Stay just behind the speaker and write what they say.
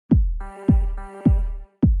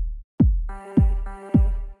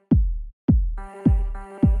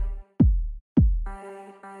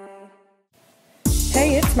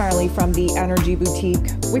Smiley from the Energy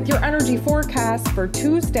Boutique with your energy forecast for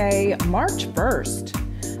Tuesday, March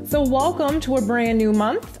 1st. So welcome to a brand new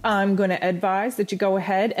month. I'm going to advise that you go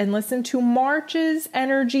ahead and listen to March's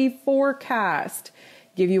energy forecast.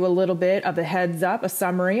 Give you a little bit of a heads up, a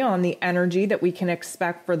summary on the energy that we can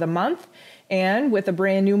expect for the month. And with a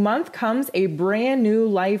brand new month comes a brand new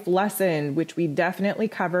life lesson, which we definitely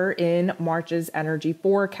cover in March's energy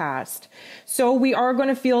forecast. So we are going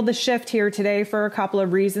to feel the shift here today for a couple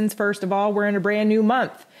of reasons. First of all, we're in a brand new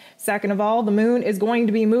month. Second of all, the moon is going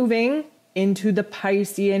to be moving into the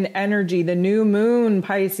Piscean energy, the new moon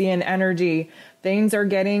Piscean energy. Things are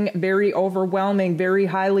getting very overwhelming, very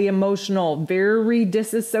highly emotional, very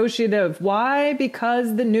disassociative. Why?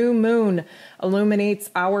 Because the new moon illuminates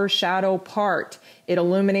our shadow part. It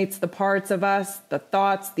illuminates the parts of us, the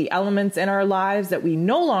thoughts, the elements in our lives that we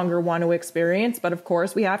no longer want to experience. But of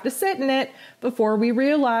course, we have to sit in it before we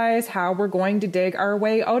realize how we're going to dig our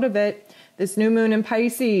way out of it. This new moon in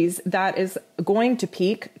Pisces that is going to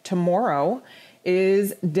peak tomorrow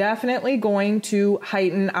is definitely going to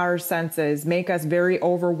heighten our senses, make us very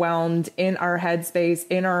overwhelmed in our headspace,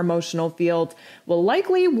 in our emotional field, will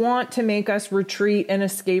likely want to make us retreat and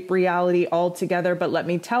escape reality altogether. But let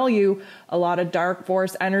me tell you, a lot of dark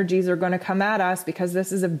force energies are going to come at us because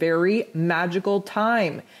this is a very magical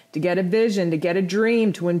time to get a vision, to get a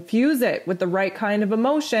dream, to infuse it with the right kind of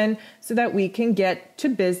emotion so that we can get to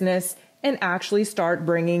business and actually start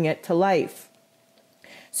bringing it to life.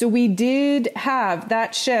 So we did have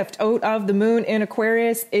that shift out of the moon in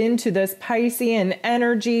Aquarius into this Piscean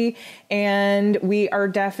energy, and we are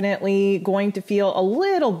definitely going to feel a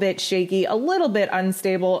little bit shaky, a little bit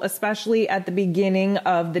unstable, especially at the beginning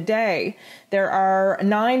of the day. There are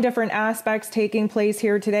 9 different aspects taking place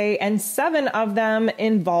here today, and 7 of them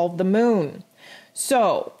involve the moon.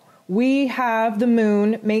 So we have the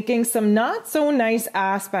moon making some not so nice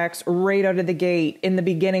aspects right out of the gate in the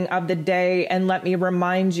beginning of the day. And let me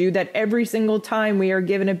remind you that every single time we are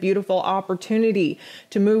given a beautiful opportunity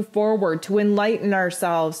to move forward, to enlighten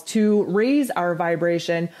ourselves, to raise our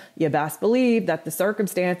vibration, you best believe that the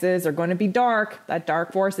circumstances are going to be dark. That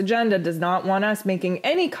dark force agenda does not want us making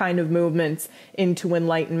any kind of movements into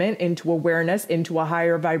enlightenment, into awareness, into a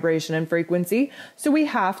higher vibration and frequency. So we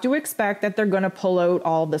have to expect that they're going to pull out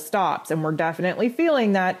all the stops. And we're definitely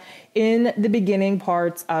feeling that in the beginning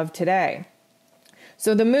parts of today.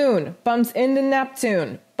 So the moon bumps into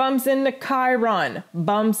Neptune, bumps into Chiron,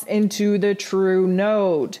 bumps into the true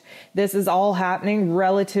node. This is all happening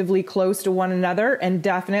relatively close to one another and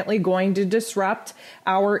definitely going to disrupt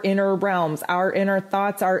our inner realms, our inner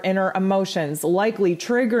thoughts, our inner emotions, likely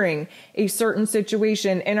triggering a certain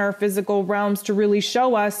situation in our physical realms to really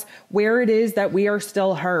show us where it is that we are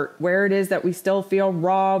still hurt, where it is that we still feel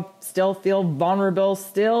raw, still feel vulnerable,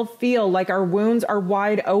 still feel like our wounds are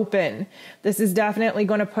wide open. This is definitely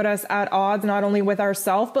going to put us at odds not only with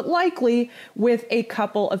ourselves, but likely with a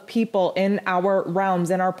couple of people in our realms,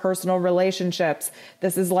 in our personal relationships.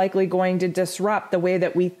 This is likely going to disrupt the way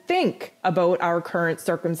that we think about our current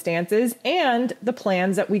circumstances and the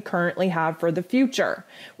plans that we currently have for the future.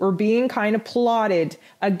 We're being kind of plotted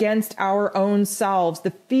against our own selves,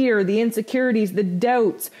 the fear, the insecurities, the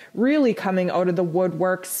doubts really coming out of the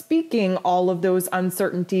woodwork, speaking all of those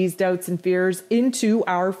uncertainties, doubts, and fears into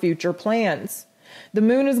our future plans. The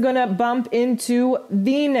moon is going to bump into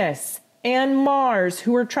Venus and Mars,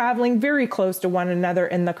 who are traveling very close to one another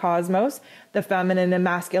in the cosmos, the feminine and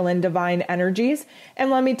masculine divine energies.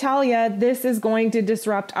 And let me tell you, this is going to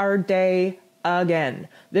disrupt our day again.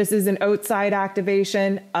 This is an outside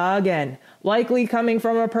activation again, likely coming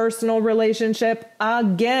from a personal relationship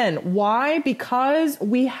again. Why? Because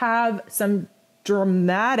we have some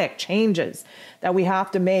dramatic changes that we have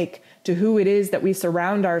to make to who it is that we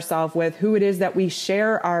surround ourselves with, who it is that we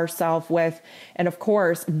share ourselves with. And of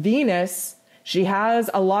course, Venus, she has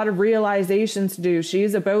a lot of realizations to do. She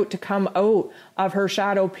is about to come out of her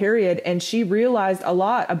shadow period, and she realized a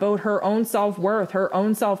lot about her own self-worth, her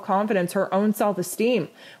own self-confidence, her own self-esteem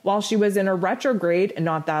while she was in a retrograde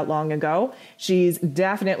not that long ago. She's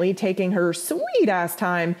definitely taking her sweet ass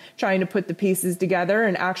time trying to put the pieces together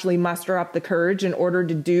and actually muster up the courage in order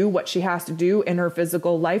to do what she has to do in her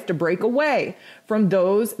physical life to break away from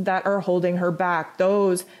those that are holding her back,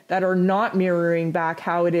 those that are not mirroring back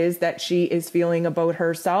how it is that she is feeling about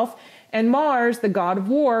herself. And Mars, the god of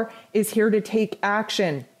war, is here to take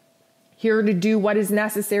action, here to do what is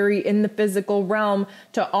necessary in the physical realm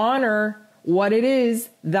to honor what it is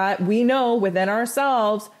that we know within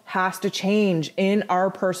ourselves has to change in our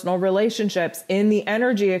personal relationships, in the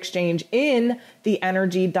energy exchange, in the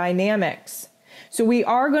energy dynamics. So we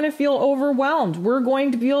are going to feel overwhelmed. We're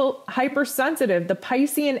going to feel hypersensitive. The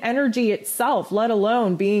Piscean energy itself, let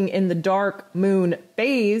alone being in the dark moon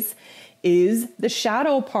phase, is the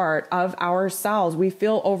shadow part of ourselves. We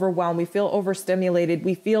feel overwhelmed. We feel overstimulated.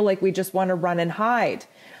 We feel like we just want to run and hide.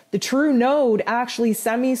 The true node actually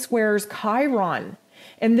semi-squares Chiron.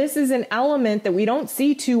 And this is an element that we don't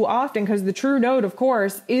see too often because the true node, of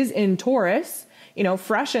course, is in Taurus,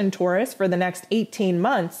 fresh in Taurus for the next 18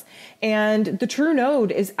 months. And the true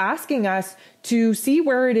node is asking us to see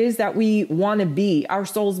where it is that we want to be, our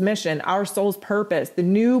soul's mission, our soul's purpose, the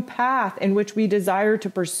new path in which we desire to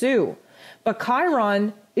pursue. But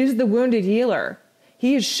Chiron is the wounded healer.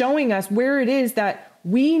 He is showing us where it is that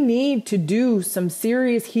we need to do some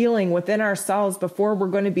serious healing within ourselves before we're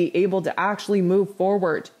going to be able to actually move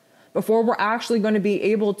forward, before we're actually going to be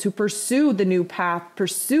able to pursue the new path,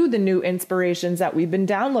 pursue the new inspirations that we've been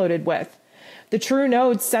downloaded with. The true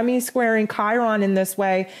node semi-squaring Chiron in this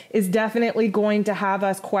way is definitely going to have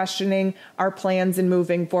us questioning our plans and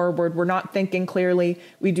moving forward. We're not thinking clearly.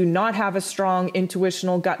 We do not have a strong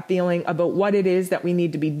intuitional gut feeling about what it is that we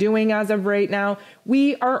need to be doing as of right now.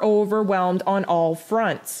 We are overwhelmed on all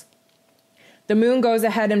fronts. The moon goes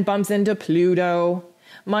ahead and bumps into Pluto.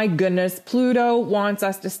 My goodness, Pluto wants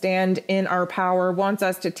us to stand in our power, wants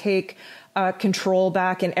us to take control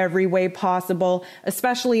back in every way possible,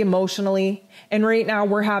 especially emotionally. And right now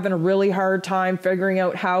we're having a really hard time figuring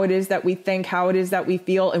out how it is that we think, how it is that we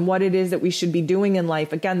feel, and what it is that we should be doing in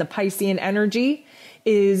life. Again, the Piscean energy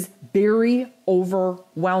is very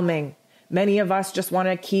overwhelming. Many of us just want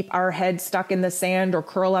to keep our head stuck in the sand or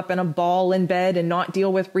curl up in a ball in bed and not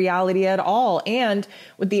deal with reality at all. And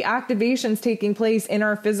with the activations taking place in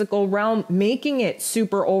our physical realm, making it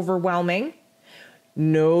super overwhelming,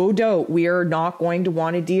 no doubt we are not going to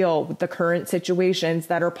want to deal with the current situations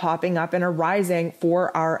that are popping up and arising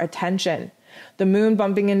for our attention. The moon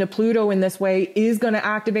bumping into Pluto in this way is going to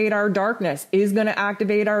activate our darkness, is going to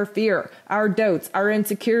activate our fear, our doubts, our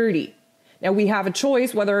insecurity. Now we have a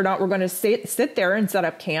choice whether or not we're going to sit there and set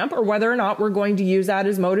up camp, or whether or not we're going to use that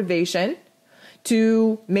as motivation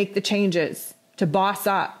to make the changes, to boss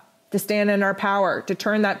up, to stand in our power, to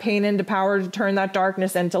turn that pain into power, to turn that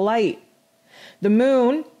darkness into light. The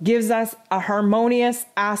moon gives us a harmonious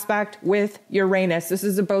aspect with Uranus. This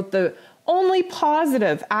is about the only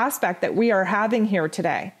positive aspect that we are having here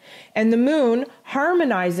today. And the moon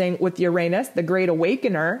harmonizing with Uranus, the great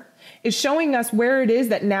awakener, is showing us where it is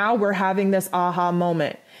that now we're having this aha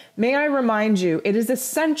moment. May I remind you, it is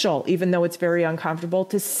essential, even though it's very uncomfortable,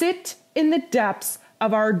 to sit in the depths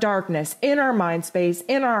of our darkness, in our mind space,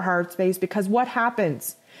 in our heart space, because what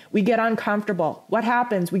happens? We get uncomfortable. What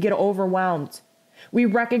happens? We get overwhelmed. We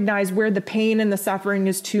recognize where the pain and the suffering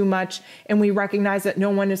is too much, and we recognize that no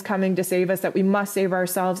one is coming to save us, that we must save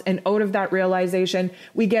ourselves. And out of that realization,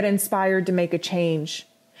 we get inspired to make a change.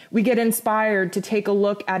 We get inspired to take a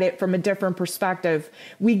look at it from a different perspective.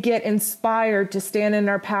 We get inspired to stand in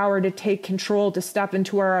our power, to take control, to step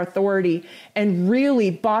into our authority, and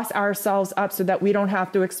really boss ourselves up so that we don't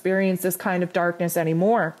have to experience this kind of darkness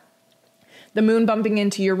anymore. The moon bumping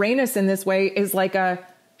into Uranus in this way is like a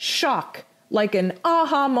shock, like an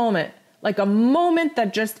aha moment, like a moment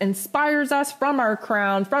that just inspires us from our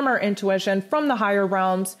crown, from our intuition, from the higher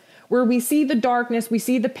realms, where we see the darkness, we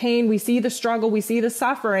see the pain, we see the struggle, we see the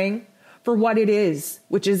suffering for what it is,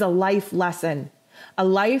 which is a life lesson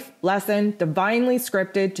divinely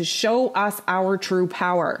scripted to show us our true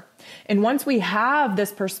power. And once we have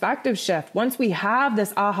this perspective shift, once we have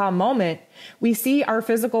this aha moment, we see our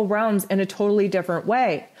physical realms in a totally different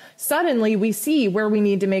way. Suddenly, we see where we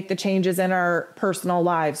need to make the changes in our personal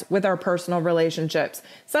lives, with our personal relationships.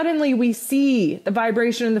 Suddenly, we see the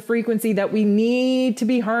vibration and the frequency that we need to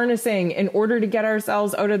be harnessing in order to get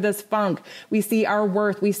ourselves out of this funk. We see our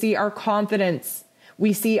worth. We see our confidence.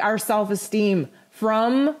 We see our self-esteem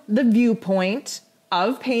from the viewpoint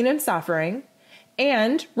of pain and suffering,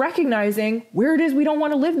 and recognizing where it is we don't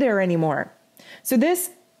want to live there anymore. So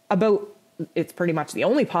it's pretty much the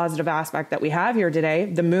only positive aspect that we have here today,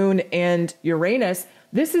 the moon and Uranus.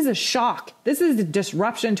 This is a shock. This is a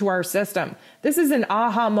disruption to our system. This is an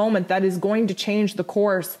aha moment that is going to change the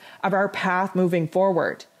course of our path moving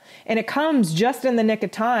forward. And it comes just in the nick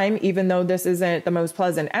of time, even though this isn't the most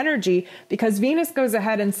pleasant energy, because Venus goes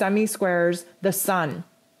ahead and semi-squares the sun.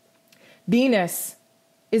 Venus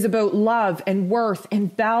is about love and worth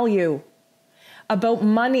and value, about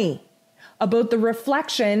money, about the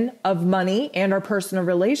reflection of money and our personal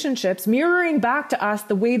relationships mirroring back to us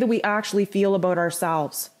the way that we actually feel about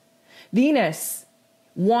ourselves. Venus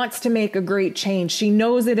wants to make a great change. She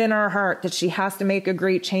knows it in her heart that she has to make a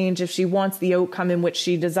great change if she wants the outcome in which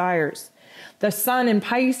she desires. The sun in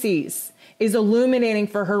Pisces is illuminating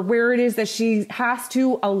for her where it is that she has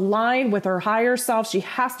to align with her higher self. She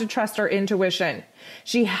has to trust her intuition.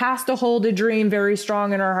 She has to hold a dream very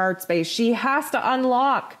strong in her heart space. She has to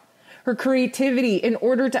unlock her creativity in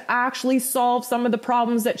order to actually solve some of the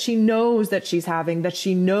problems that she knows that she's having, that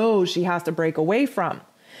she knows she has to break away from.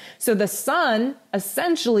 So the sun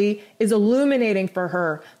essentially is illuminating for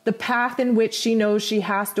her the path in which she knows she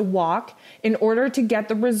has to walk in order to get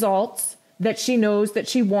the results that she knows that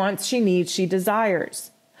she wants, she needs, she desires.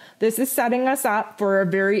 This is setting us up for a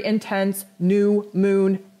very intense new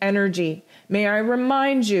moon energy. May I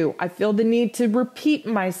remind you, I feel the need to repeat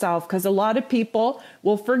myself because a lot of people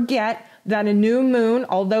will forget that a new moon,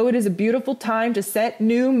 although it is a beautiful time to set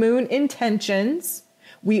new moon intentions,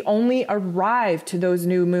 we only arrive to those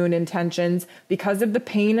new moon intentions because of the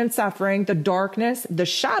pain and suffering, the darkness, the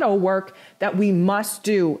shadow work that we must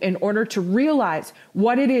do in order to realize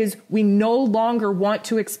what it is we no longer want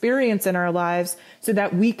to experience in our lives so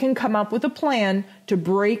that we can come up with a plan to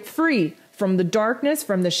break free from the darkness,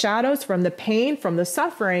 from the shadows, from the pain, from the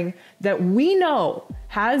suffering that we know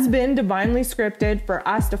has been divinely scripted for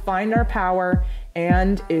us to find our power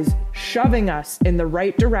and is shoving us in the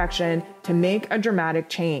right direction to make a dramatic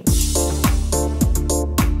change.